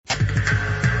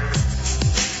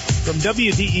From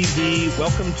WDEV,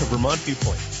 welcome to Vermont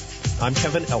Viewpoint. I'm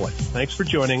Kevin Ellis. Thanks for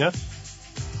joining us.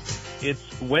 It's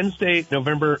Wednesday,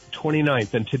 November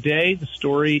 29th, and today the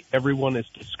story everyone is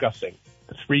discussing.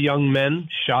 3 young men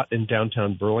shot in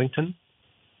downtown Burlington,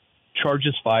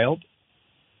 charges filed,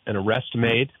 an arrest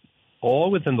made, all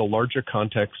within the larger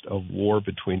context of war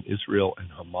between Israel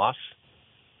and Hamas,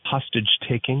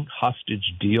 hostage-taking,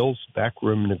 hostage deals,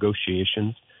 backroom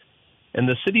negotiations, and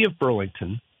the city of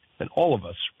Burlington and all of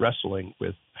us wrestling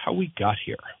with how we got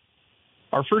here.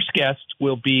 Our first guest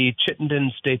will be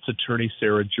Chittenden State's Attorney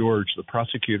Sarah George, the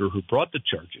prosecutor who brought the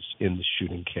charges in the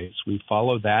shooting case. We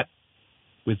follow that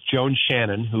with Joan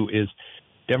Shannon, who is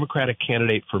Democratic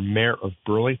candidate for mayor of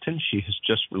Burlington. She has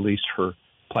just released her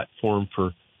platform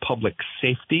for public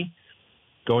safety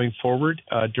going forward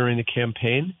during the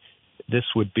campaign. This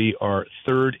would be our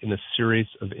third in a series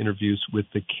of interviews with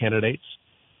the candidates.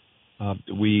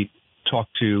 We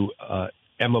talked to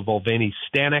Emma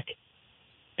Mulvaney-Stanek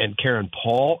and Karen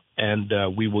Paul, and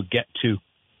we will get to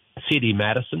C.D.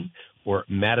 Madison, or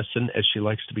Madison as she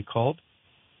likes to be called.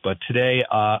 But today,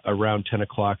 around 10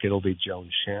 o'clock, it'll be Joan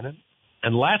Shannon.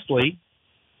 And lastly,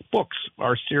 books,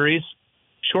 our series,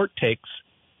 Short Takes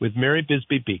with Mary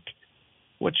Bisbee Beek.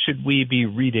 What should we be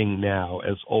reading now?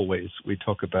 As always, we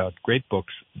talk about great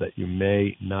books that you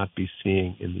may not be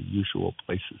seeing in the usual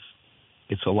places.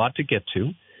 It's a lot to get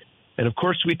to. And, of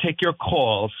course, we take your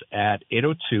calls at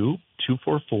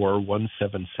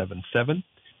 802-244-1777.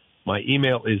 My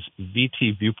email is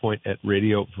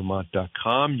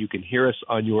vtviewpoint@radiovermont.com. You can hear us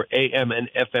on your AM and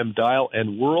FM dial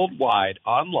and worldwide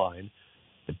online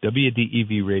at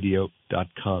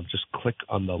wdevradio.com. Just click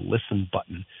on the listen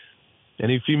button. And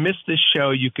if you missed this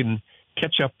show, you can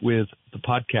catch up with the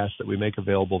podcast that we make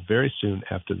available very soon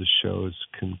after the show's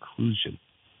conclusion.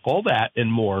 All that and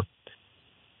more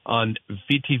on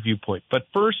VT Viewpoint. But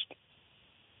first,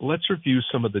 let's review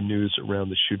some of the news around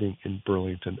the shooting in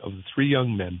Burlington of the 3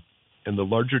 young men and the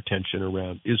larger tension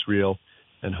around Israel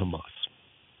and Hamas.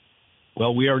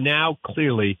 Well, we are now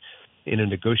clearly in a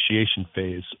negotiation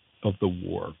phase of the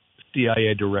war.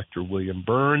 CIA Director William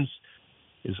Burns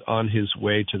is on his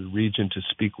way to the region to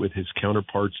speak with his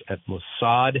counterparts at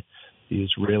Mossad, the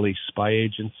Israeli spy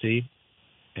agency,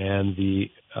 and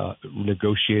the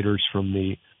negotiators from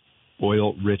the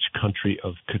oil-rich country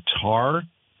of Qatar.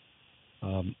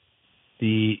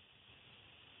 We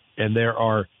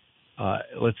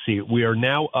are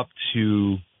now up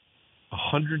to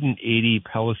 180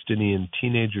 Palestinian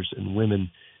teenagers and women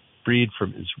freed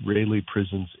from Israeli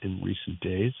prisons in recent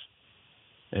days.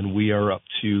 And we are up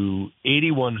to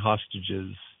 81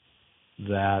 hostages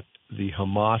that the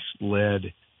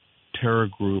Hamas-led terror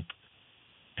group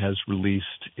has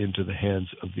released into the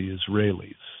hands of the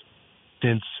Israelis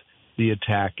since the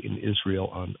attack in Israel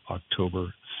on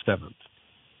October 7th.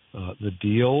 The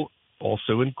deal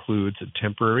also includes a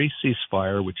temporary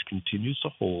ceasefire, which continues to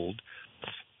hold.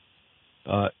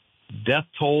 Death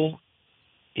toll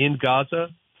in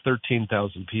Gaza,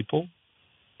 13,000 people,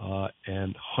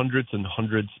 and hundreds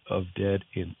of dead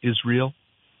in Israel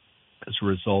as a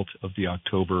result of the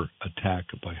October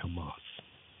attack by Hamas.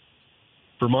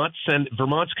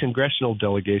 Vermont's congressional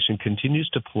delegation continues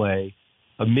to play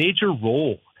a major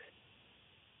role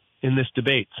in this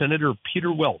debate. Senator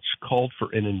Peter Welch called for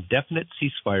an indefinite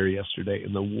ceasefire yesterday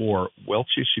in the war.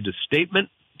 Welch issued a statement,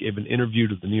 gave an interview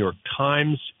to the New York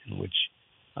Times, in which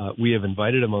we have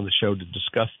invited him on the show to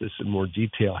discuss this in more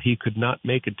detail. He could not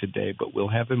make it today, but we'll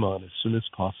have him on as soon as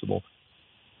possible.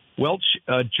 Welch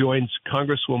joins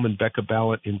Congresswoman Becca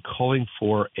Balint in calling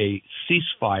for a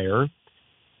ceasefire.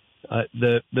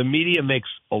 The media makes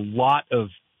a lot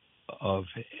of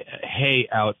hay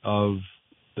out of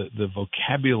the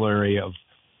vocabulary of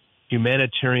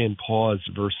humanitarian pause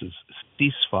versus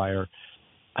ceasefire.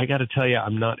 I got to tell you,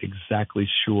 I'm not exactly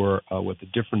sure what the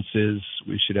difference is.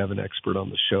 We should have an expert on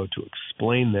the show to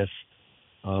explain this.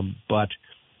 But,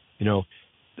 you know,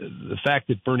 the fact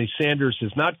that Bernie Sanders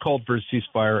has not called for a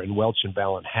ceasefire and Welch and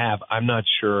Balint have, I'm not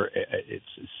sure. It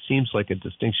seems like a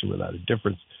distinction without a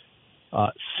difference.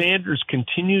 Sanders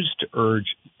continues to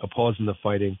urge a pause in the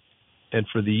fighting and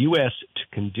for the U.S. to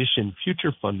condition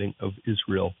future funding of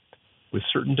Israel with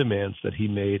certain demands that he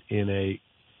made in a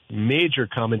major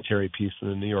commentary piece in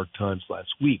the New York Times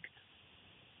last week.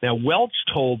 Now, Welch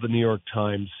told the New York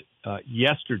Times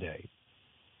yesterday,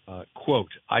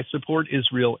 quote, "I support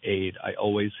Israel aid. I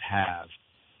always have.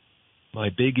 My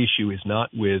big issue is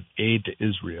not with aid to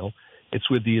Israel. It's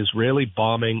with the Israeli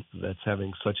bombing that's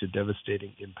having such a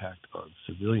devastating impact on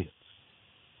civilians."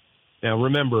 Now,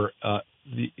 remember,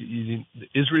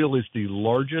 Israel is the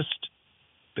largest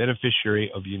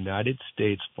beneficiary of United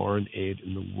States foreign aid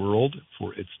in the world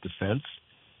for its defense.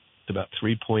 It's about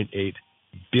 $3.8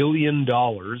 billion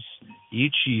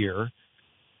each year.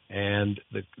 And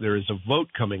there is a vote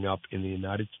coming up in the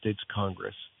United States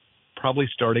Congress, probably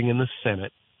starting in the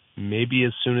Senate, maybe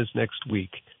as soon as next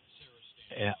week,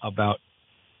 about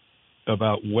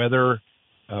whether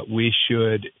we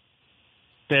should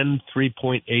spend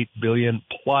 $3.8 billion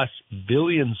plus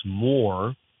billions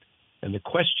more. And the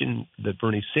question that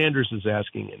Bernie Sanders is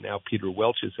asking, and now Peter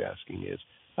Welch is asking, is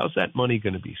how's that money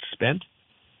going to be spent?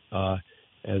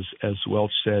 As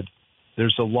Welch said,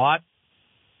 there's a lot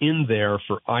in there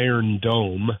for Iron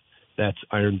Dome. That's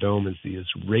Iron Dome is the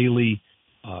Israeli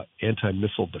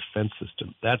anti-missile defense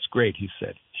system. That's great, he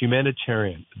said.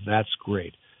 Humanitarian, that's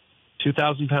great.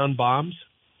 2,000-pound bombs,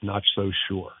 not so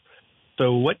sure.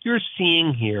 So what you're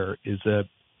seeing here is a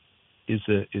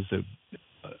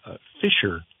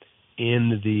fissure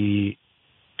in the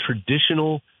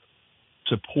traditional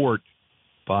support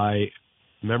by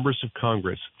members of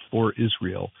Congress for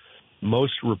Israel.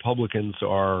 Most Republicans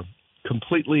are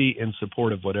completely in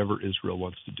support of whatever Israel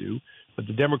wants to do, but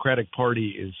the Democratic Party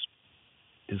is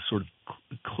sort of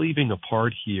cleaving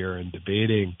apart here and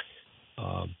debating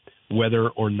whether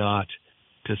or not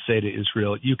to say to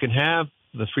Israel, you can have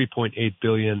the $3.8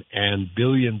 billion and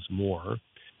billions more,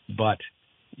 but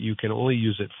you can only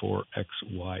use it for X,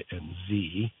 Y, and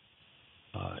Z,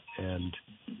 and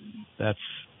that's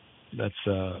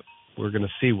we're going to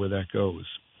see where that goes.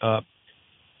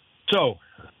 So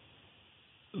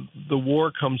the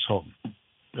war comes home.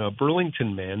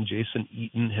 Burlington man Jason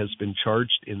Eaton has been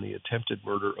charged in the attempted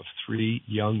murder of 3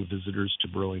 young visitors to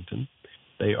Burlington.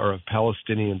 They are of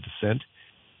Palestinian descent.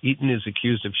 Eaton is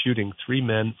accused of shooting 3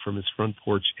 men from his front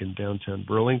porch in downtown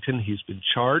Burlington. He's been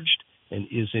charged and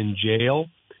is in jail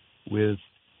with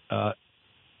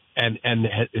and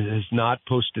has not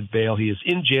posted bail. He is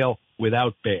in jail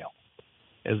without bail.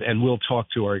 And we'll talk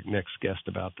to our next guest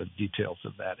about the details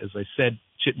of that. As I said,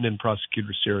 Chittenden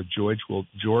prosecutor Sarah George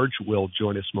will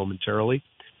join us momentarily.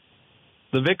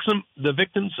 The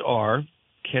victims are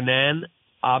Kenan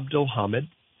Abdulhamid,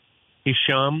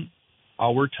 Hisham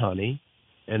Awartani,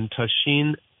 and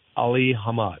Tashin Ali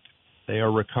Hamad. They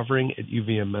are recovering at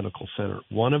UVM Medical Center.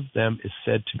 One of them is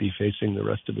said to be facing the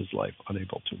rest of his life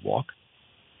unable to walk.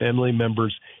 Family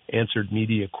members answered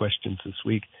media questions this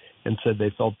week and said they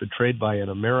felt betrayed by an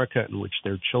America in which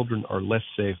their children are less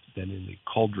safe than in the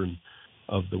cauldron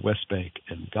of the West Bank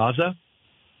and Gaza.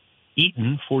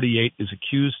 Eaton, 48, is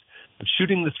accused of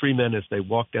shooting the 3 men as they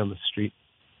walked down the street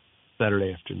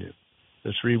Saturday afternoon.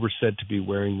 The 3 were said to be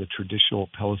wearing the traditional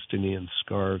Palestinian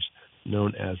scarves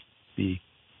known as the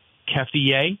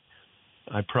keffiyeh.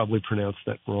 I probably pronounced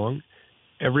that wrong.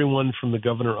 Everyone from the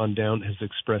governor on down has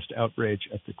expressed outrage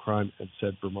at the crime and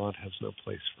said Vermont has no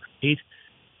place for hate.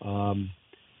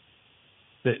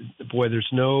 There's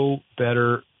no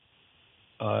better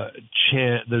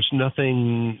chance. There's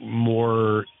nothing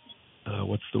more.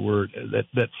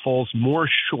 That falls more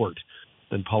short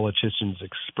than politicians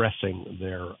expressing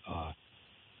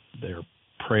their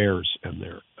prayers and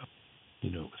their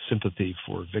sympathy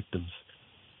for victims.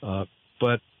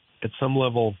 But at some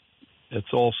level,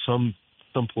 it's all some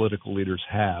political leaders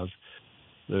have.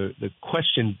 The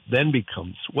question then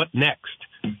becomes, what next?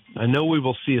 I know we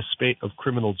will see a spate of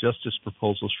criminal justice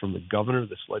proposals from the governor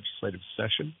this legislative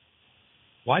session.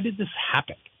 Why did this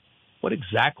happen? What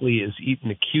exactly is Eaton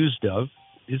accused of?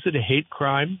 Is it a hate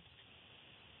crime?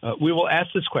 We will ask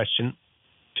this question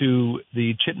to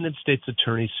the Chittenden State's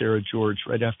Attorney, Sarah George,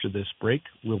 right after this break.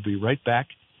 We'll be right back.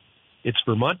 It's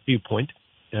Vermont Viewpoint,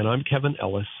 and I'm Kevin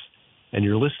Ellis, and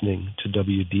you're listening to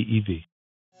WDEV.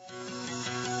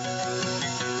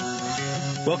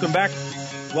 Welcome back,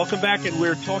 and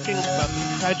we're talking about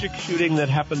the tragic shooting that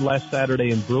happened last Saturday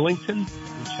in Burlington,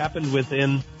 which happened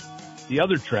within the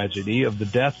other tragedy of the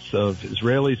deaths of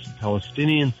Israelis and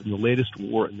Palestinians in the latest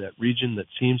war in that region that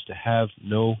seems to have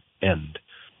no end.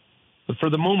 But for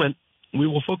the moment, we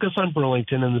will focus on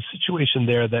Burlington and the situation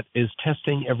there that is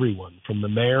testing everyone, from the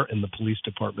mayor and the police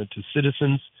department to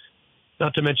citizens,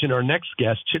 not to mention our next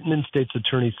guest, Chittenden State's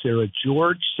Attorney Sarah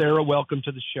George. Sarah, welcome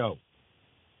to the show.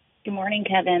 Good morning,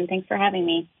 Kevin. Thanks for having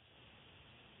me.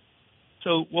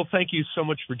 So, well, thank you so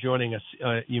much for joining us.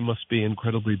 You must be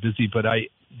incredibly busy, but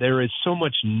there is so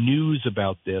much news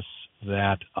about this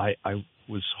that I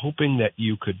was hoping that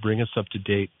you could bring us up to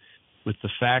date with the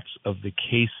facts of the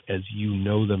case as you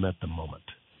know them at the moment.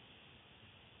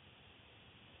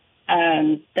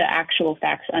 The actual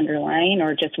facts underlying,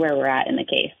 or just where we're at in the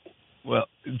case? Well,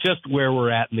 just where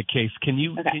we're at in the case. Can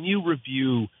you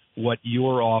review what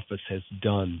your office has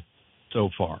done so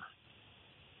far?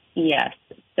 Yes.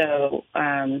 So,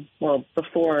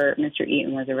 before Mr.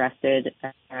 Eaton was arrested,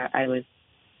 I was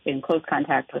in close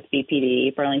contact with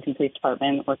BPD, Burlington Police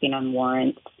Department, working on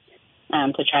warrants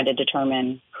to try to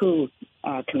determine who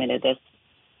committed this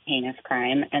heinous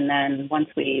crime. And then once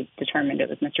we determined it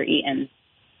was Mr. Eaton,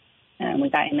 we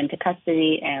got him into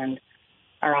custody, and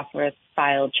our office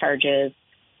filed charges,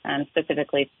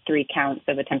 specifically 3 counts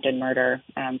of attempted murder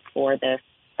for this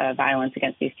violence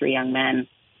against these 3 young men.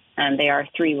 They are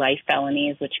 3 life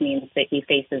felonies, which means that he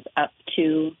faces up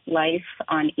to life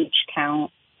on each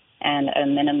count and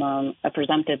a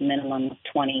presumptive minimum of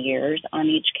 20 years on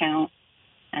each count.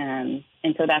 And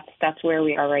so that's where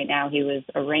we are right now. He was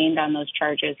arraigned on those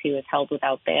charges. He was held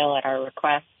without bail at our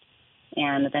request.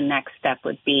 And the next step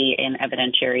would be an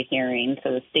evidentiary hearing.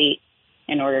 So the state,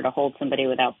 in order to hold somebody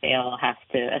without bail, has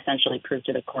to essentially prove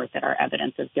to the court that our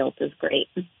evidence of guilt is great.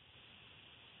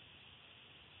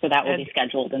 So that will be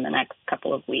scheduled in the next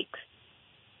couple of weeks.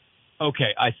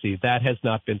 Okay, I see. That has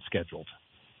not been scheduled.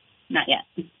 Not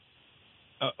yet.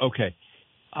 Okay.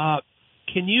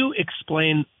 Can you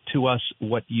explain to us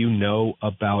what you know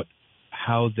about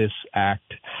how this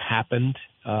act happened?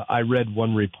 I read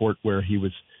one report where he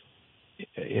was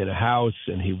in a house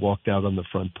and he walked out on the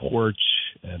front porch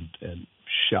and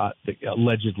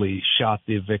allegedly shot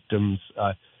the victims.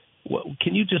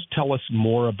 Can you just tell us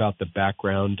more about the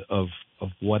background of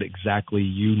what exactly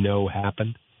you know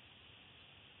happened?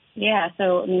 Yeah,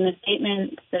 so the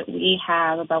statements that we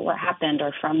have about what happened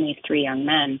are from these 3 young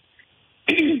men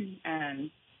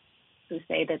who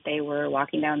say that they were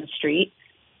walking down the street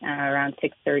around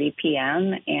 6:30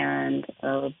 p.m. and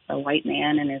a white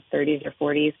man in his 30s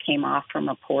or 40s came off from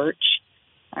a porch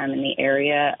in the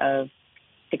area of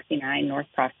 69 North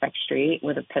Prospect Street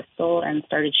with a pistol and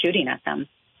started shooting at them.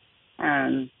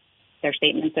 Their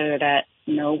statements are that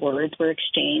no words were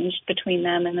exchanged between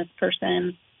them and this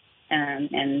person,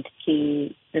 and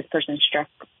this person struck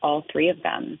all 3 of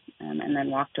them and then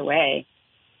walked away.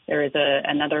 There is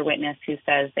another witness who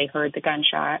says they heard the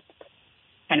gunshots,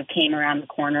 kind of came around the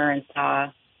corner and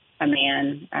saw a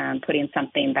man putting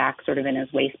something back sort of in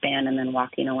his waistband and then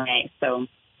walking away. So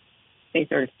they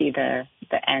sort of see the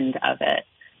end of it.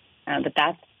 But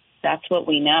that's what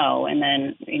we know. And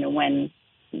then, when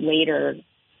later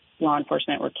law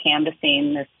enforcement were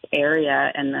canvassing this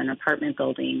area and an apartment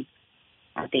building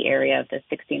at the area of the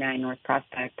 69 North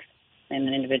Prospect, and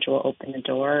an individual opened the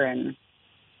door, and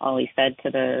all he said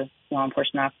to the law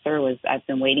enforcement officer was, "I've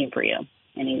been waiting for you."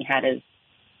 And he had his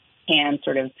hands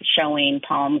sort of showing,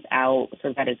 palms out,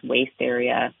 sort of at his waist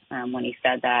area when he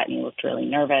said that, and he looked really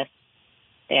nervous.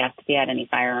 They asked if he had any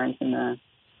firearms in the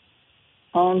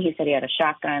home. He said he had a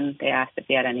shotgun. They asked if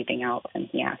he had anything else, and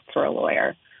he asked for a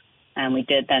lawyer. And we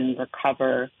did then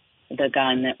recover the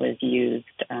gun that was used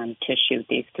to shoot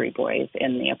these 3 boys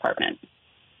in the apartment.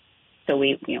 So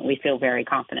we feel very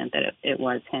confident that it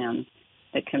was him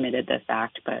that committed this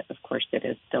act, but of course it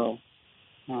is still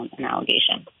an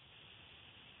allegation.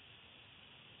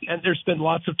 And there's been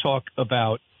lots of talk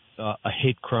about a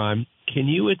hate crime. Can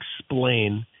you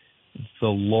explain the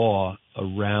law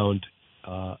around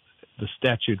the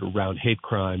statute around hate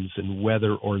crimes and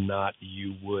whether or not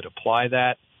you would apply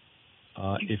that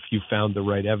if you found the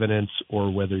right evidence, or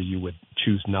whether you would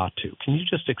choose not to? Can you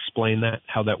just explain that,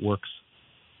 how that works?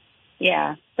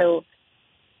 Yeah. So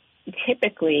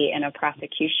typically in a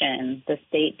prosecution, the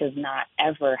state does not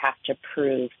ever have to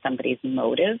prove somebody's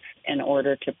motive in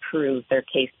order to prove their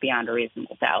case beyond a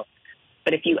reasonable doubt.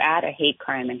 But if you add a hate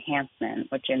crime enhancement,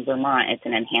 which in Vermont it's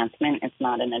an enhancement, it's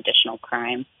not an additional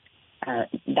crime,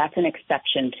 that's an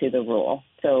exception to the rule.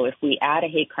 So if we add a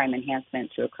hate crime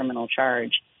enhancement to a criminal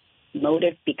charge,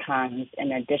 motive becomes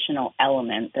an additional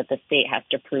element that the state has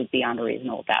to prove beyond a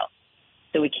reasonable doubt.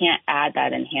 So we can't add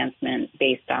that enhancement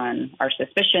based on our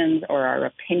suspicions or our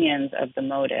opinions of the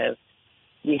motive.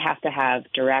 We have to have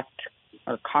direct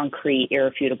or concrete,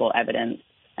 irrefutable evidence,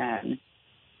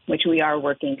 which we are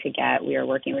working to get. We are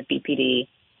working with BPD,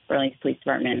 Burlington Police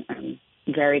Department,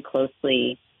 very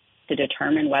closely to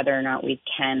determine whether or not we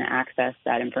can access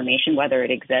that information, whether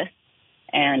it exists.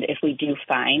 And if we do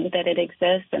find that it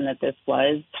exists and that this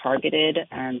was targeted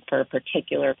for a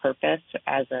particular purpose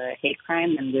as a hate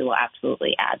crime, then we will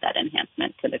absolutely add that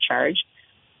enhancement to the charge.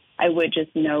 I would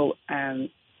just note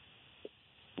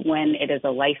when it is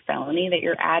a life felony that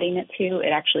you're adding it to,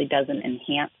 it actually doesn't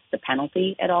enhance the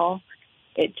penalty at all.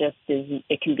 It just is.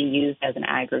 It can be used as an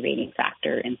aggravating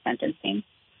factor in sentencing.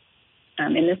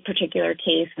 In this particular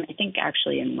case, and I think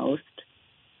actually in most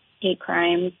hate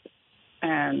crimes,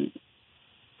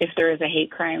 if there is a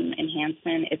hate crime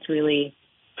enhancement, it's really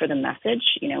for the message.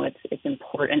 It's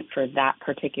important for that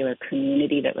particular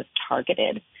community that was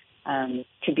targeted.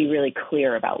 to be really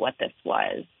clear about what this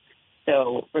was.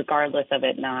 So regardless of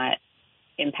it not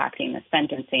impacting the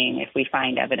sentencing, if we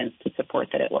find evidence to support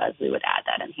that it was, we would add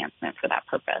that enhancement for that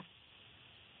purpose.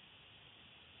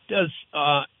 It's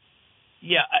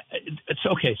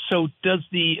okay. So does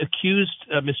the accused,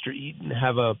 Mr. Eaton,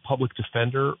 have a public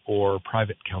defender or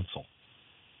private counsel?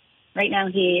 Right now,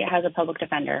 he has a public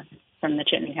defender from the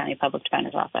Chittenden County Public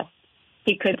Defender's Office.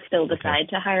 He could still decide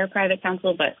to hire private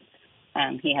counsel, but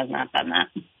he has not done that.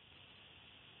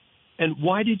 And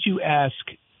why did you ask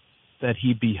that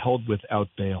he be held without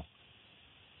bail?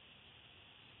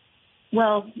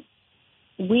 Well,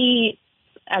 we,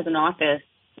 as an office,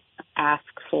 ask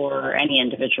for any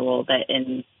individual that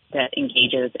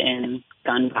engages in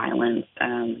gun violence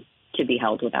to be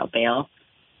held without bail,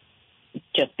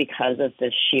 just because of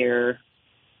the sheer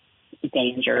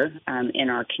danger in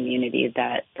our community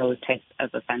that those types of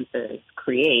offenses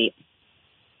create.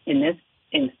 In this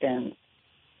instance,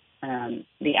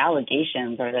 the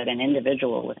allegations are that an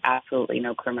individual with absolutely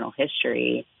no criminal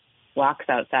history walks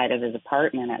outside of his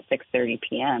apartment at 6:30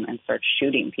 p.m. and starts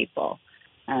shooting people.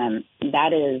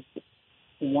 That is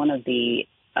one of the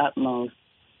utmost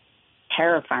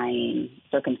terrifying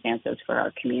circumstances for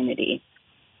our community.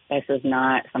 This is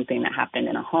not something that happened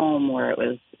in a home where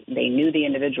they knew the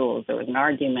individuals, there was an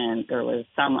argument, there was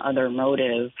some other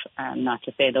motive, not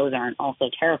to say those aren't also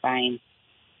terrifying,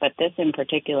 but this in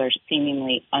particular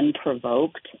seemingly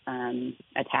unprovoked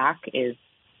attack is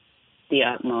the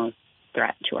utmost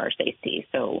threat to our safety.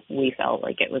 So we felt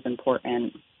like it was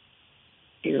important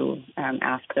to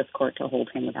ask this court to hold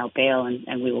him without bail,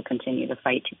 and we will continue to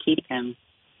fight to keep him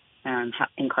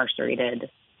incarcerated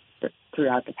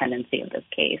throughout the pendency of this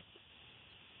case.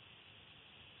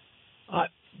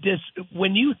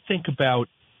 When you think about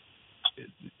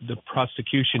the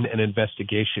prosecution and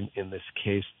investigation in this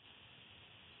case,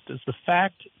 does the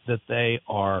fact that they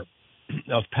are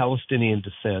of Palestinian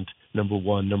descent, number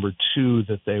one, number two,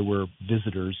 that they were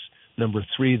visitors, number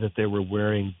three, that they were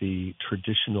wearing the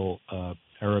traditional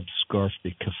Arab scarf,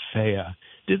 the keffiyeh,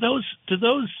 do those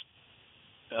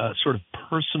sort of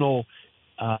personal,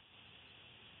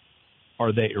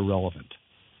 are they irrelevant?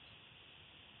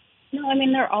 No, I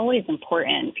mean, they're always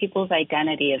important. People's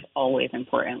identity is always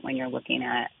important when you're looking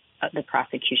at the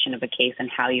prosecution of a case and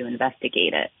how you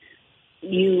investigate it.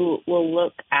 You will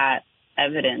look at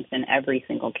evidence in every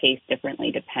single case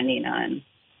differently depending on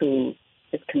who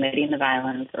is committing the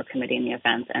violence or committing the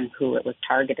offense and who it was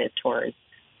targeted towards.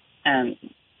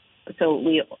 So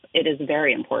it is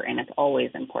very important. It's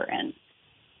always important.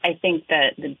 I think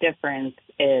that the difference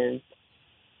is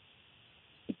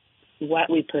what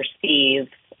we perceive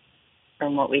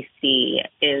from what we see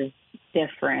is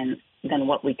different than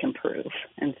what we can prove.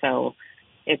 And so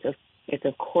it's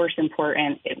of course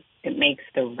important. It makes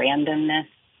the randomness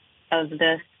of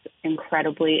this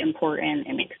incredibly important.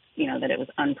 It makes, that it was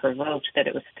unprovoked, that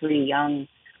it was three young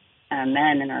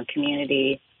men in our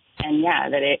community. And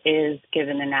that it is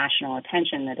given the national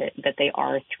attention that they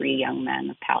are three young men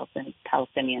of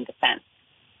Palestinian descent.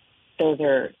 Those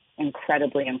are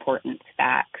incredibly important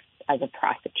facts as a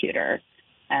prosecutor.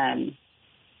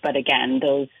 But again,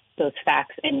 those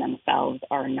facts in themselves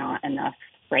are not enough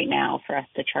right now for us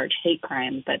to charge hate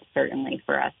crime, but certainly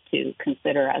for us to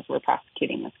consider as we're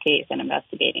prosecuting this case and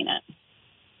investigating it.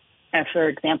 And for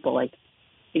example, if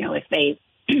they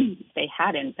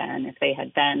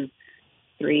had been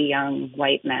three young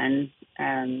white men,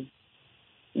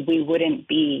 we wouldn't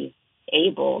be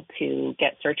able to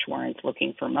get search warrants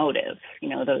looking for motive.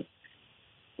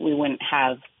 We wouldn't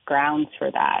have grounds for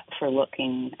that, for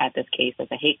looking at this case as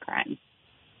a hate crime.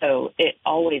 So it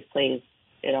always plays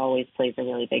a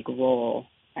really big role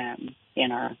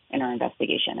in our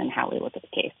investigation and how we look at the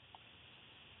case.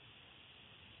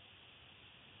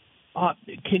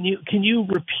 Can you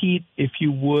repeat, if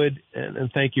you would,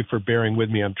 and thank you for bearing with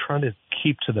me. I'm trying to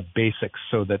keep to the basics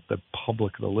so that the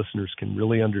public, the listeners, can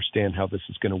really understand how this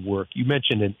is going to work. You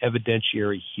mentioned an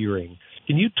evidentiary hearing.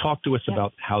 Can you talk to us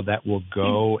about how that will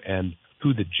go and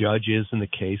who the judge is in the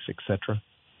case, et cetera?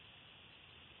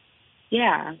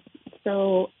 Yeah.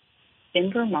 So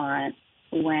in Vermont,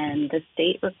 when the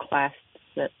state requests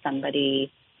that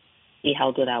somebody be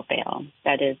held without bail,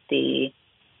 that is the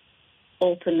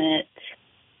ultimate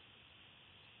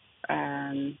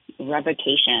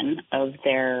revocation of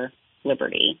their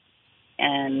liberty.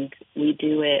 And we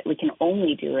can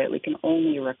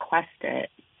only request it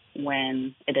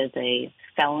when it is a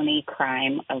felony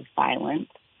crime of violence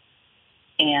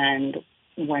and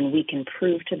when we can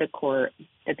prove to the court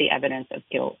that the evidence of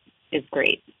guilt is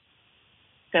great.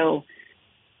 So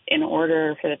in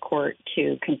order for the court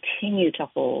to continue to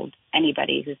hold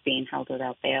anybody who's being held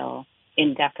without bail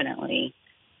indefinitely,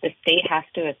 the state has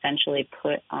to essentially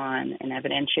put on an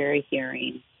evidentiary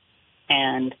hearing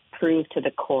and prove to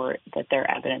the court that their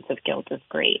evidence of guilt is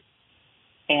great.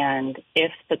 And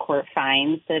if the court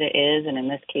finds that it is, and in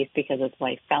this case, because it's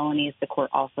life felonies, the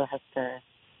court also has to,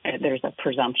 there's a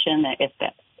presumption that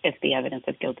if the evidence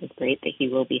of guilt is great, that he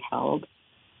will be held,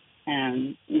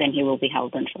 then he will be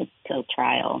held until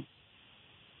trial.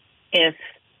 If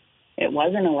it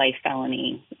wasn't a life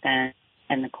felony, then,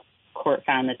 and the court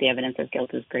found that the evidence of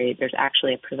guilt is great, there's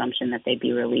actually a presumption that they'd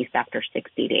be released after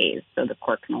 60 days. So the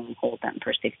court can only hold them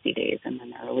for 60 days, and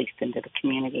then they're released into the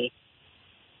community.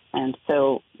 And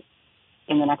so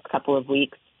in the next couple of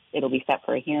weeks, it'll be set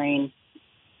for a hearing.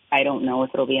 I don't know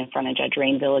if it'll be in front of Judge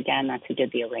Rainville again. That's who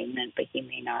did the arraignment, but he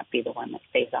may not be the one that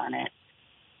stays on it.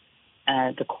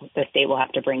 The state will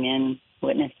have to bring in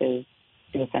witnesses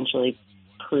to essentially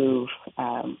prove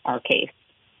our case.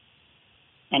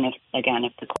 And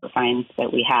if the court finds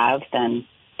that we have, then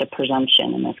the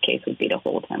presumption in this case would be to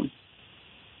hold him.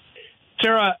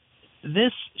 Sarah,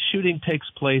 this shooting takes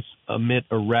place amid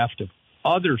a raft of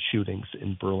other shootings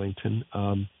in Burlington.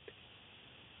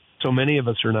 So many of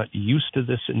us are not used to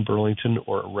this in Burlington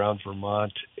or around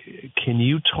Vermont. Can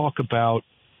you talk about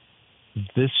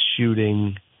this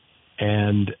shooting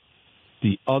and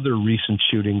the other recent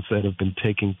shootings that have been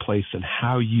taking place and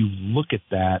how you look at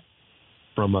that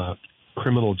from a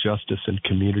criminal justice and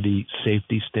community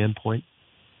safety standpoint?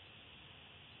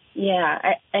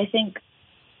 Yeah, I think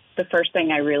the first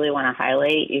thing I really want to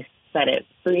highlight, you said it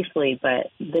briefly,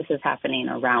 but this is happening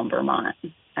around Vermont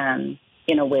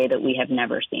in a way that we have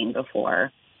never seen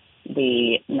before.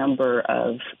 The number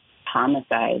of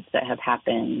homicides that have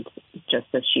happened just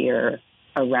this year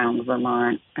around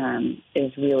Vermont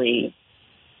is really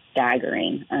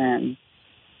staggering.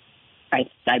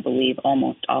 I believe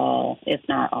almost all, if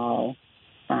not all,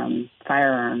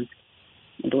 firearms.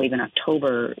 I believe in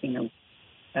October,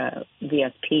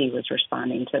 VSP was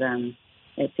responding to them.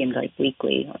 It seemed like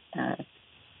weekly,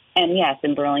 and yes,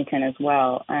 in Burlington as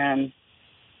well.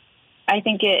 I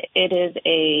think it is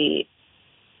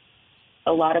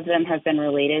a lot of them have been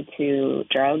related to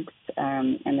drugs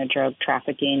and the drug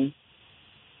trafficking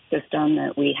system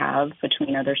that we have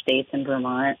between other states and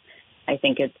Vermont. I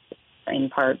think it's in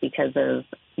part because of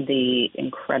the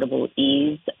incredible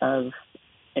ease of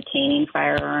attaining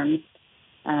firearms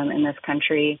in this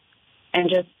country, and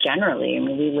just generally. I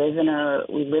mean, we live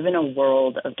in a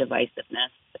world of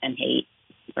divisiveness and hate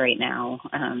right now,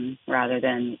 rather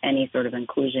than any sort of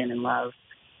inclusion and love.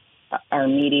 Our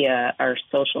media, our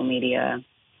social media,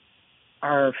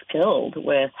 are filled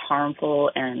with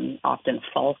harmful and often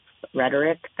false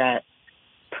rhetoric that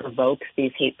provokes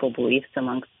these hateful beliefs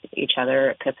amongst each other.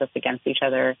 It pits us against each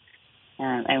other.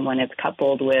 And when it's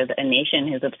coupled with a nation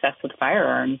who's obsessed with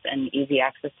firearms and easy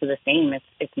access to the same,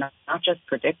 it's not just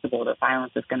predictable that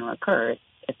violence is going to occur.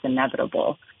 It's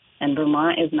inevitable. And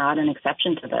Vermont is not an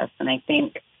exception to this. And I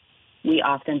think we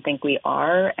often think we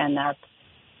are, and that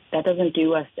doesn't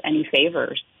do us any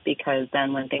favors, because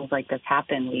then when things like this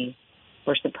happen,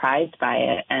 we're surprised by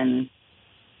it. And,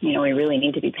 we really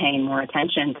need to be paying more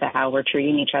attention to how we're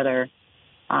treating each other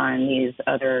on these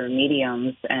other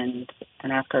mediums and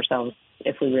ask ourselves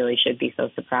if we really should be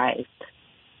so surprised.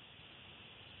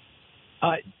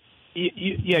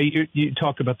 You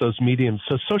talk about those mediums.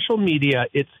 So social media,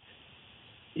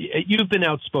 you've been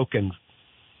outspoken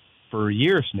for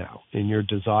years now in your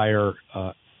desire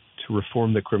to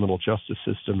reform the criminal justice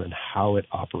system and how it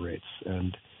operates.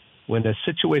 And when a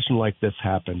situation like this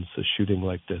happens, a shooting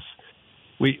like this,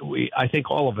 I think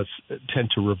all of us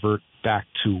tend to revert back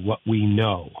to what we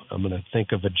know. I'm going to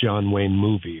think of a John Wayne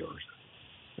movie,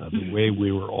 or the way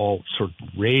we were all sort of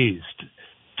raised.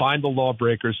 Find the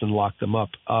lawbreakers and lock them up.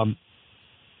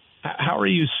 How are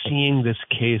you seeing this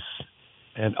case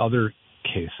and other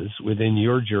cases within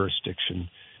your jurisdiction,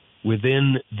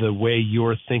 within the way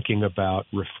you're thinking about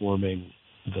reforming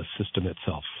the system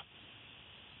itself?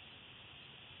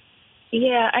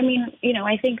 Yeah, I mean,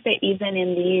 I think that even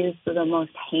in the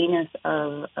most heinous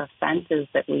of offenses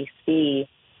that we see,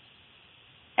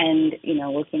 and,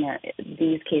 looking at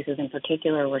these cases in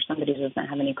particular where somebody doesn't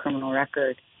have any criminal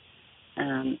record,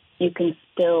 you can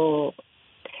still,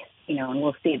 and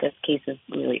we'll see, this case is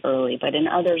really early, but in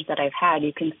others that I've had,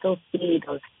 you can still see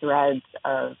those threads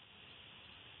of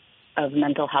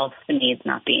mental health needs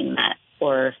not being met,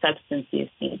 or substance use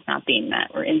needs not being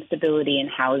met, or instability in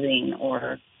housing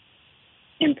or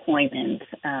employment.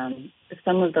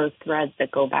 Some of those threads that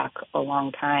go back a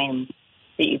long time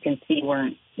that you can see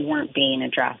weren't being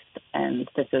addressed, and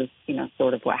this is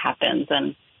sort of what happens.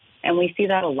 And And we see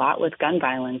that a lot with gun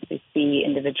violence. We see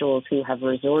individuals who have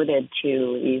resorted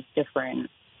to these different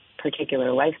particular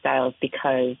lifestyles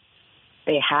because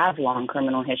they have long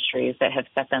criminal histories that have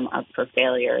set them up for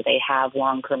failure. They have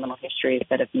long criminal histories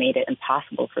that have made it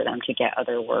impossible for them to get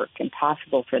other work,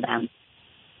 impossible for them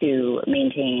to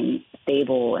maintain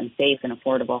stable and safe and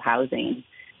affordable housing.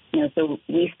 So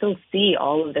we still see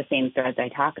all of the same threads I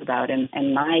talk about, and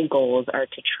my goals are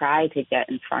to try to get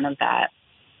in front of that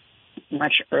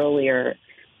much earlier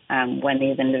when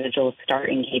these individuals start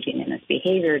engaging in this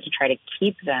behavior, to try to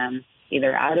keep them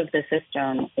either out of the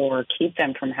system or keep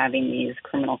them from having these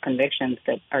criminal convictions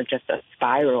that are just a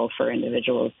spiral for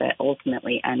individuals that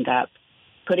ultimately end up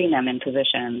putting them in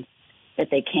positions that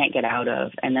they can't get out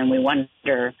of. And then we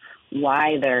wonder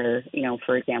why they're,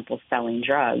 for example, selling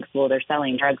drugs. Well, they're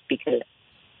selling drugs because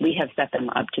we have set them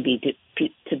up to be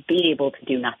able to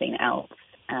do nothing else.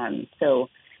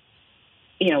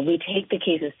 We take the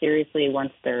cases seriously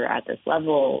once they're at this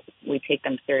level. We take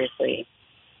them seriously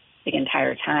the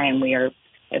entire time.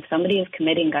 If somebody is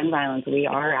committing gun violence, we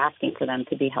are asking for them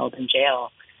to be held in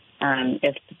jail.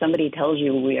 If somebody tells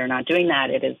you we are not doing that,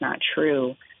 it is not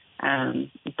true.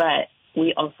 But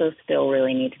we also still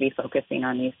really need to be focusing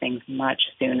on these things much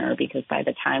sooner, because by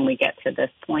the time we get to this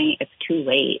point, it's too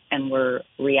late and we're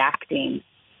reacting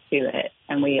to it.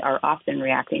 And we are often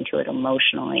reacting to it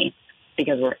emotionally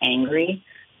because we're angry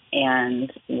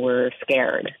and we're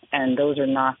scared. And those are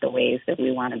not the ways that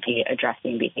we want to be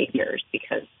addressing behaviors,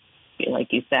 because, like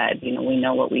you said, we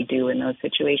know what we do in those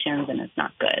situations, and it's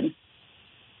not good.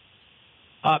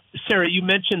 Sarah, you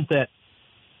mentioned that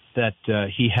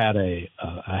he had a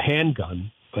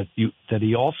handgun, but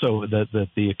that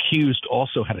the accused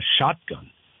also had a shotgun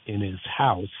in his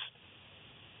house.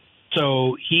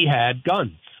 So he had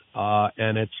guns,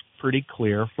 and it's pretty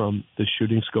clear from the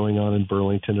shootings going on in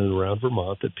Burlington and around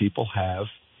Vermont that people have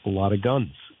a lot of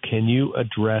guns. Can you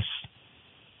address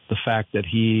the fact that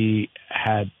he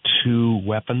had 2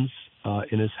 weapons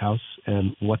in his house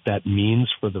and what that means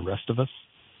for the rest of us?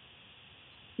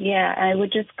 Yeah, I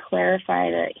would just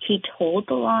clarify that he told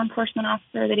the law enforcement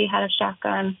officer that he had a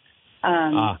shotgun.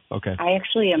 Okay. I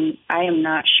am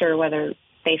not sure whether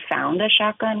they found a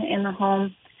shotgun in the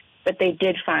home, but they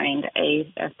did find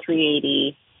a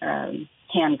 .380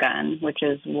 handgun, which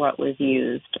is what was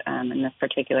used in this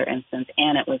particular instance,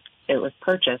 and it was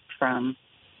purchased from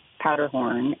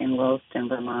Powderhorn in Williston,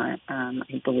 Vermont,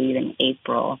 I believe in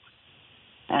April,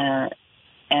 and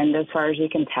as far as you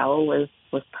can tell, was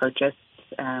purchased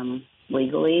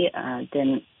legally.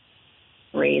 Didn't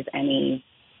raise any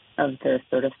of the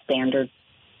sort of standard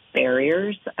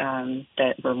barriers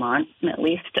that Vermont at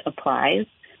least applies.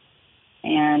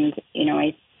 And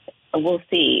we'll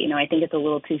see. I think it's a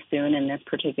little too soon in this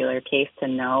particular case to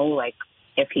know,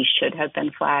 if he should have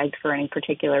been flagged for any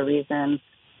particular reason,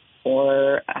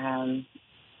 or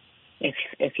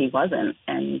if he wasn't.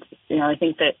 And I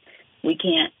think that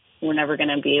we're never going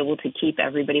to be able to keep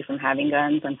everybody from having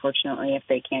guns. Unfortunately, if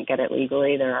they can't get it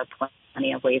legally, there are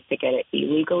plenty of ways to get it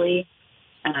illegally.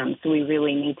 So we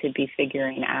really need to be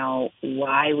figuring out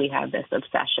why we have this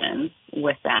obsession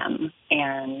with them.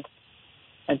 And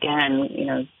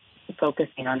again,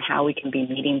 focusing on how we can be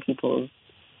meeting people's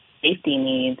safety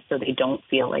needs so they don't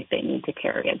feel like they need to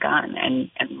carry a gun and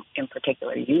in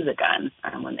particular use a gun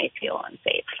when they feel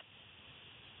unsafe.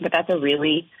 But that's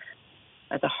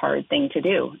a hard thing to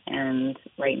do. And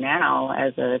right now,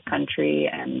 as a country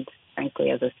and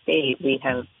frankly as a state, we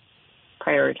have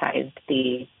prioritized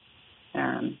the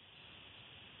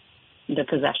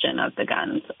possession of the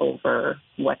guns over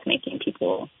what's making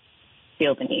people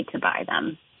feel the need to buy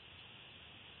them.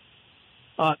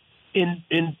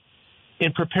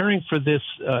 In preparing for this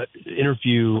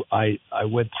interview, I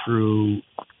went through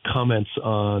comments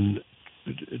on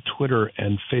Twitter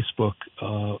and Facebook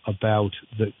about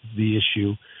the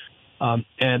issue,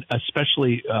 and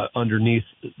especially underneath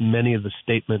many of the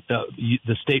statement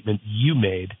you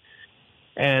made,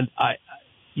 and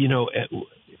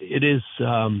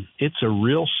it's a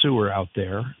real sewer out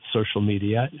there, social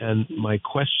media. And my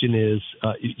question is,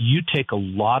 you take a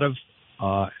lot of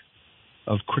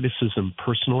criticism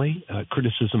personally.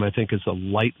 Criticism, I think, is a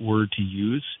light word to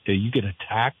use. You get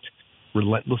attacked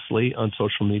relentlessly on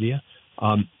social media.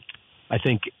 I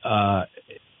think,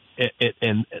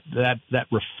 and that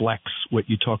reflects what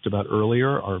you talked about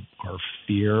earlier, our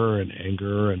fear and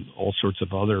anger and all sorts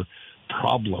of other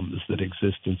problems that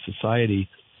exist in society.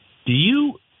 Do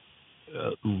you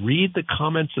read the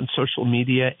comments on social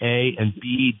media, A, and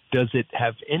B, does it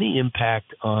have any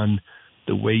impact on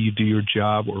the way you do your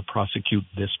job or prosecute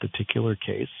this particular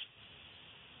case?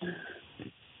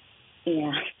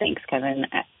 Yeah, thanks, Kevin.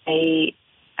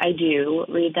 I I do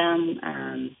read them.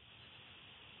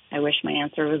 I wish my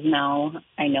answer was no.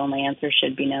 I know my answer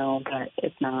should be no, but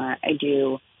it's not. I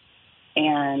do.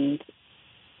 And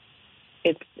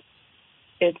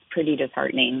it's pretty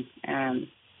disheartening.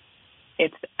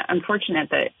 It's unfortunate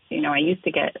that, I used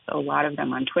to get a lot of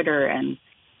them on Twitter, and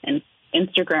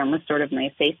Instagram was sort of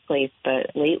my safe place,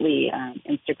 but lately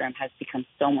Instagram has become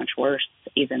so much worse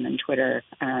even than Twitter.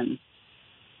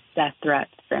 Death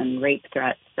threats and rape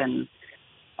threats and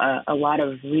a lot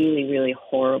of really, really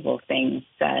horrible things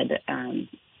said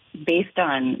based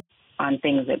on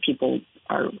things that people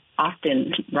are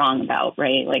often wrong about,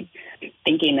 right? Like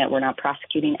thinking that we're not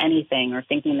prosecuting anything, or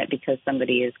thinking that because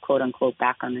somebody is quote unquote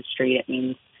back on the street, it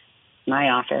means my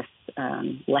office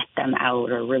let them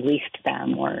out or released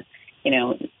them, or,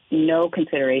 no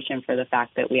consideration for the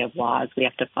fact that we have laws we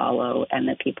have to follow and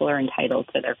that people are entitled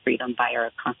to their freedom by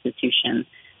our Constitution.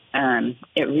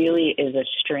 It really is a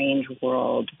strange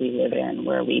world we live in,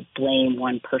 where we blame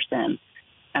one person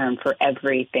for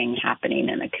everything happening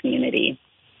in a community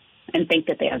and think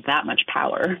that they have that much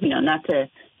power. Not to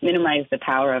minimize the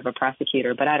power of a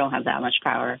prosecutor, but I don't have that much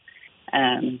power.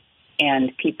 And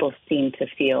people seem to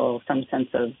feel some sense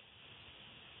of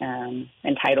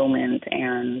entitlement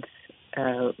and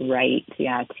right,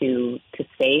 to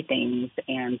say things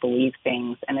and believe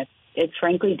things, and it's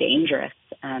frankly dangerous.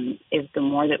 Is the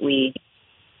more that we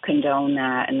condone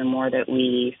that and the more that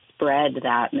we spread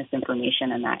that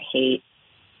misinformation and that hate,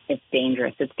 it's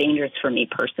dangerous. It's dangerous for me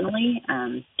personally,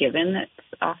 given that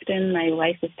often my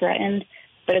life is threatened,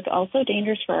 but it's also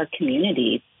dangerous for our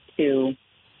community to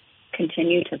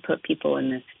continue to put people in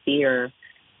this fear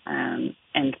and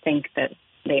think that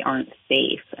they aren't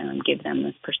safe, and give them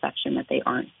this perception that they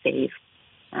aren't safe.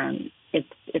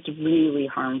 It's really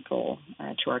harmful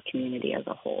to our community as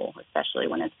a whole, especially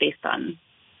when it's based on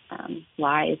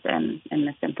lies and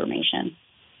misinformation.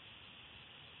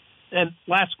 And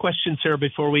last question, Sarah,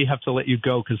 before we have to let you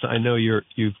go, because I know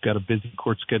you've got a busy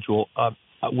court schedule.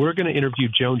 We're going to interview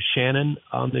Joan Shannon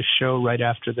on this show right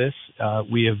after this.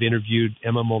 We have interviewed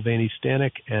Emma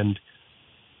Mulvaney-Stanek and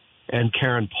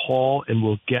Karen Paul, and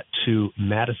we'll get to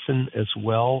Madison as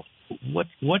well. What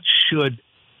should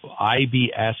I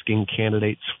be asking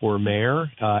candidates for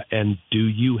mayor? And do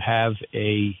you have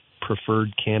a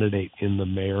preferred candidate in the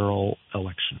mayoral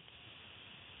election?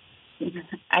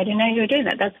 I didn't know you were doing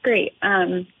that. That's great.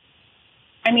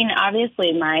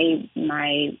 Obviously,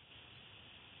 my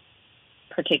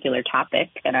particular topic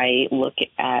that I look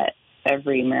at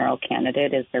every mayoral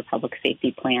candidate is their public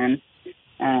safety plan.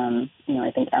 I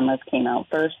think Emma's came out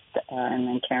first, and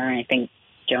then Karen. I think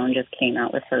Joan just came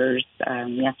out with hers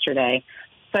yesterday.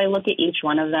 So I look at each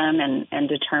one of them and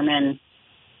determine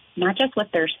not just what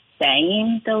they're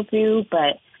saying they'll do,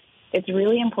 but it's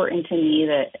really important to me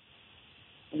that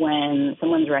when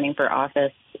someone's running for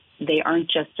office, they aren't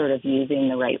just sort of using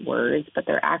the right words, but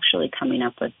they're actually coming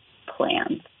up with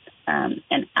plans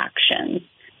and actions.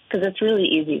 Because it's really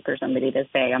easy for somebody to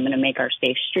say, I'm going to make our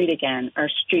street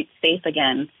safe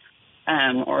again,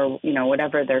 or,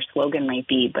 whatever their slogan might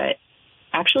be. But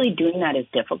actually doing that is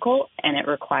difficult, and it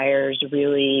requires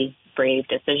really brave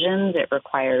decisions. It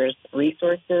requires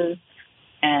resources.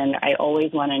 And I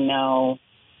always want to know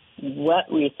what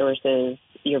resources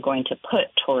you're going to put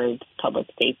towards public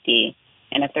safety.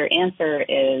 And if their answer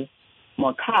is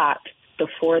more cops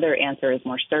before their answer is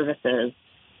more services,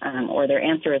 or their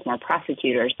answer is more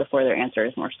prosecutors before their answer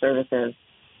is more services,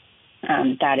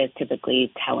 that is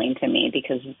typically telling to me,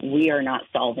 because we are not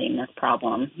solving this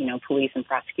problem. Police and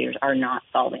prosecutors are not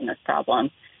solving this problem.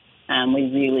 We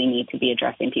really need to be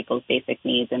addressing people's basic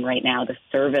needs. And right now, the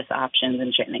service options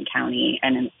in Chittenden County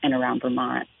and around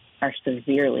Vermont are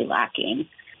severely lacking.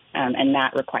 And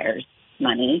that requires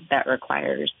money, that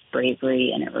requires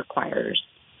bravery, and it requires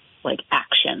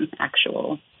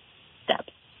actual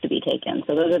steps to be taken.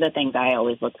 So those are the things I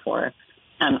always look for.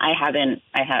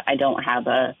 I don't have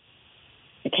a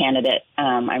candidate.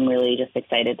 I'm really just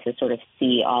excited to sort of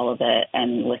see all of it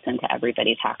and listen to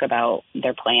everybody talk about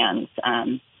their plans,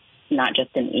 not just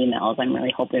in emails. I'm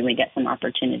really hoping we get some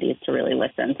opportunities to really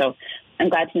listen. So I'm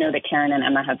glad to know that Karen and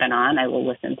Emma have been on. I will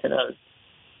listen to those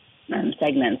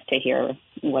segments to hear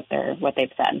what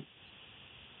they've said.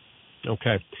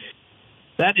 Okay.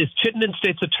 That is Chittenden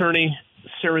State's Attorney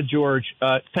Sarah George.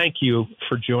 Thank you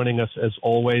for joining us as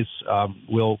always.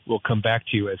 We'll come back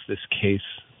to you as this case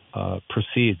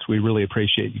proceeds. We really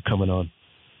appreciate you coming on.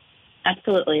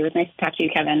 Absolutely. It was nice to talk to you,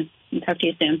 Kevin. I'll talk to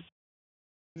you soon.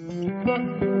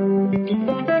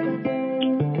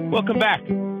 Welcome back.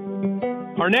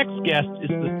 Our next guest is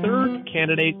the third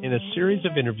candidate in a series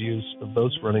of interviews of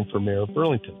those running for mayor of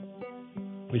Burlington.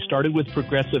 We started with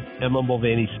progressive Emma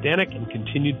Mulvaney-Stanek and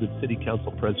continued with City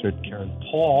Council President Karen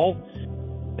Paul.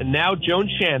 And now Joan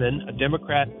Shannon, a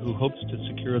Democrat who hopes to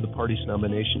secure the party's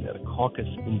nomination at a caucus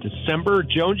in December.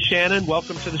 Joan Shannon,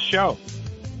 welcome to the show.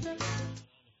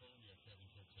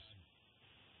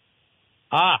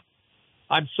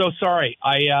 I'm so sorry.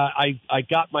 I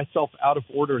got myself out of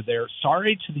order there.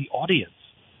 Sorry to the audience.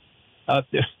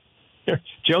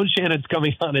 Joan Shannon's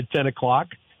coming on at 10 o'clock.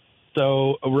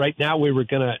 So right now we were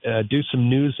going to do some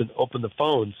news and open the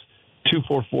phones,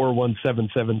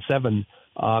 244-1777.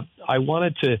 I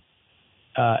wanted to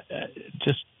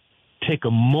just take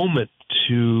a moment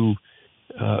to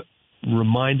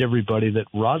remind everybody that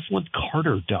Rosalind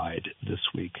Carter died this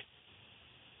week.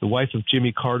 The wife of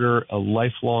Jimmy Carter, a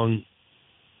lifelong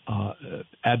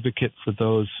advocate for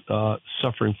those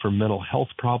suffering from mental health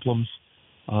problems.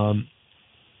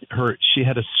 She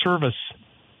had a service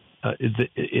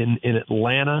in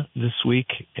Atlanta this week,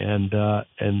 and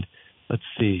let's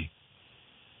see,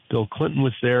 Bill Clinton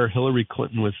was there, Hillary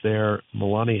Clinton was there,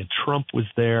 Melania Trump was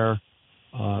there,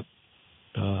 Barack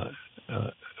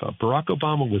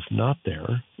Obama was not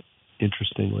there.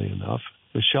 Interestingly enough,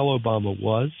 Michelle Obama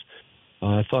was.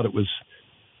 I thought it was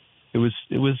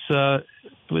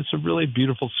a really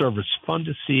beautiful service. Fun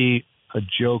to see a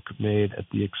joke made at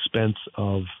the expense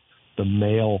of the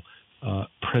male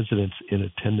presidents in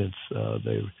attendance.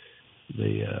 The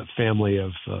family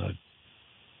of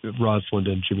Rosalind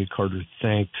and Jimmy Carter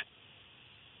thanked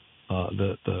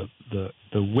the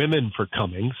women for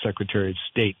coming, Secretary of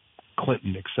State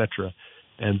Clinton, etc.,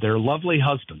 and their lovely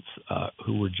husbands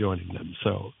who were joining them.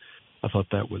 So I thought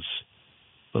that was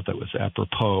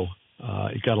apropos.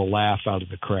 It got a laugh out of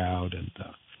the crowd, and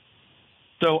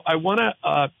so I want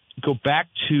to go back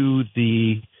to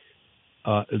the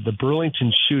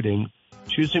Burlington shooting.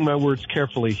 Choosing my words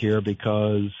carefully here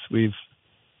because there's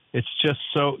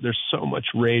so much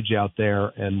rage out there,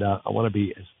 and I want to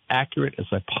be as accurate as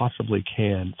I possibly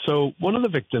can. So one of the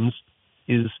victims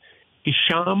is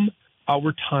Hisham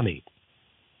Al-Watani.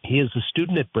 He is a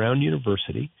student at Brown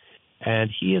University,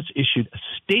 and he has issued a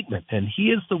statement, and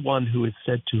he is the one who is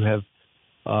said to have,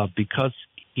 because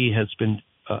he has been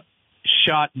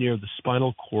shot near the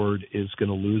spinal cord, is going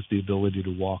to lose the ability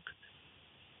to walk.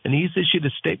 And he's issued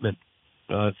a statement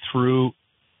through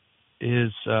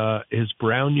his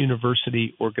Brown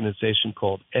University organization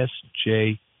called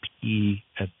SJP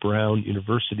at Brown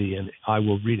University, and I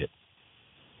will read it.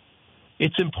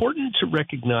 It's important to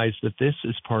recognize that this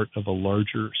is part of a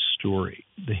larger story.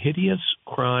 The hideous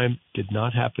crime did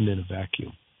not happen in a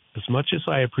vacuum. As much as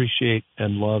I appreciate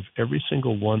and love every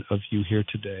single one of you here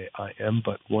today, I am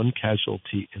but one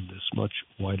casualty in this much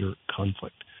wider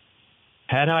conflict.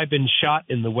 Had I been shot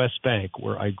in the West Bank,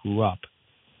 where I grew up,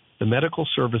 the medical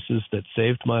services that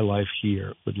saved my life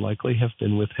here would likely have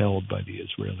been withheld by the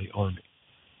Israeli army.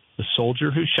 The soldier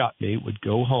who shot me would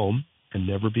go home and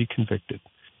never be convicted.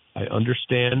 I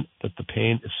understand that the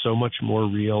pain is so much more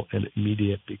real and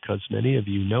immediate because many of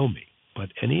you know me,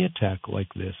 but any attack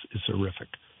like this is horrific,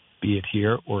 be it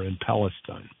here or in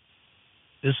Palestine.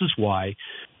 This is why,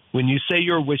 when you say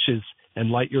your wishes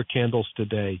and light your candles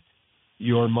today,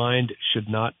 your mind should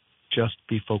not just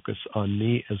be focused on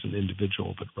me as an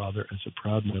individual, but rather as a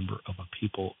proud member of a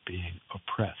people being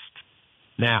oppressed.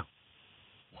 Now,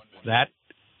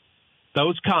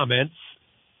 those comments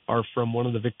are from one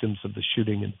of the victims of the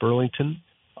shooting in Burlington.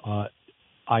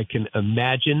 I can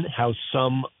imagine how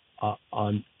some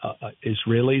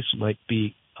Israelis might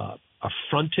be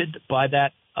affronted by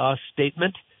that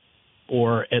statement,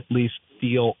 or at least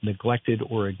feel neglected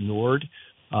or ignored.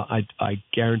 I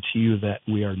guarantee you that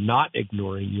we are not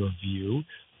ignoring your view.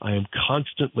 I am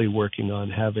constantly working on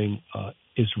having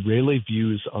Israeli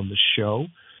views on the show,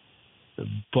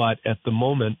 but at the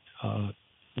moment,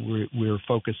 we're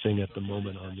focusing at the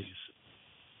moment on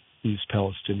these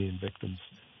Palestinian victims,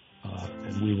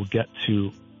 and we will get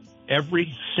to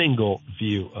every single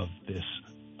view of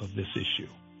this issue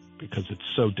because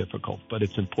it's so difficult. But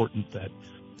it's important that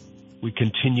we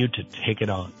continue to take it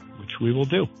on, which we will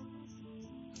do.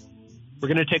 We're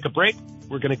going to take a break.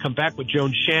 We're going to come back with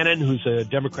Joan Shannon, who's a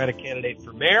Democratic candidate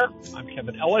for mayor. I'm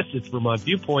Kevin Ellis. It's Vermont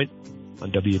Viewpoint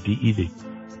on WDEV.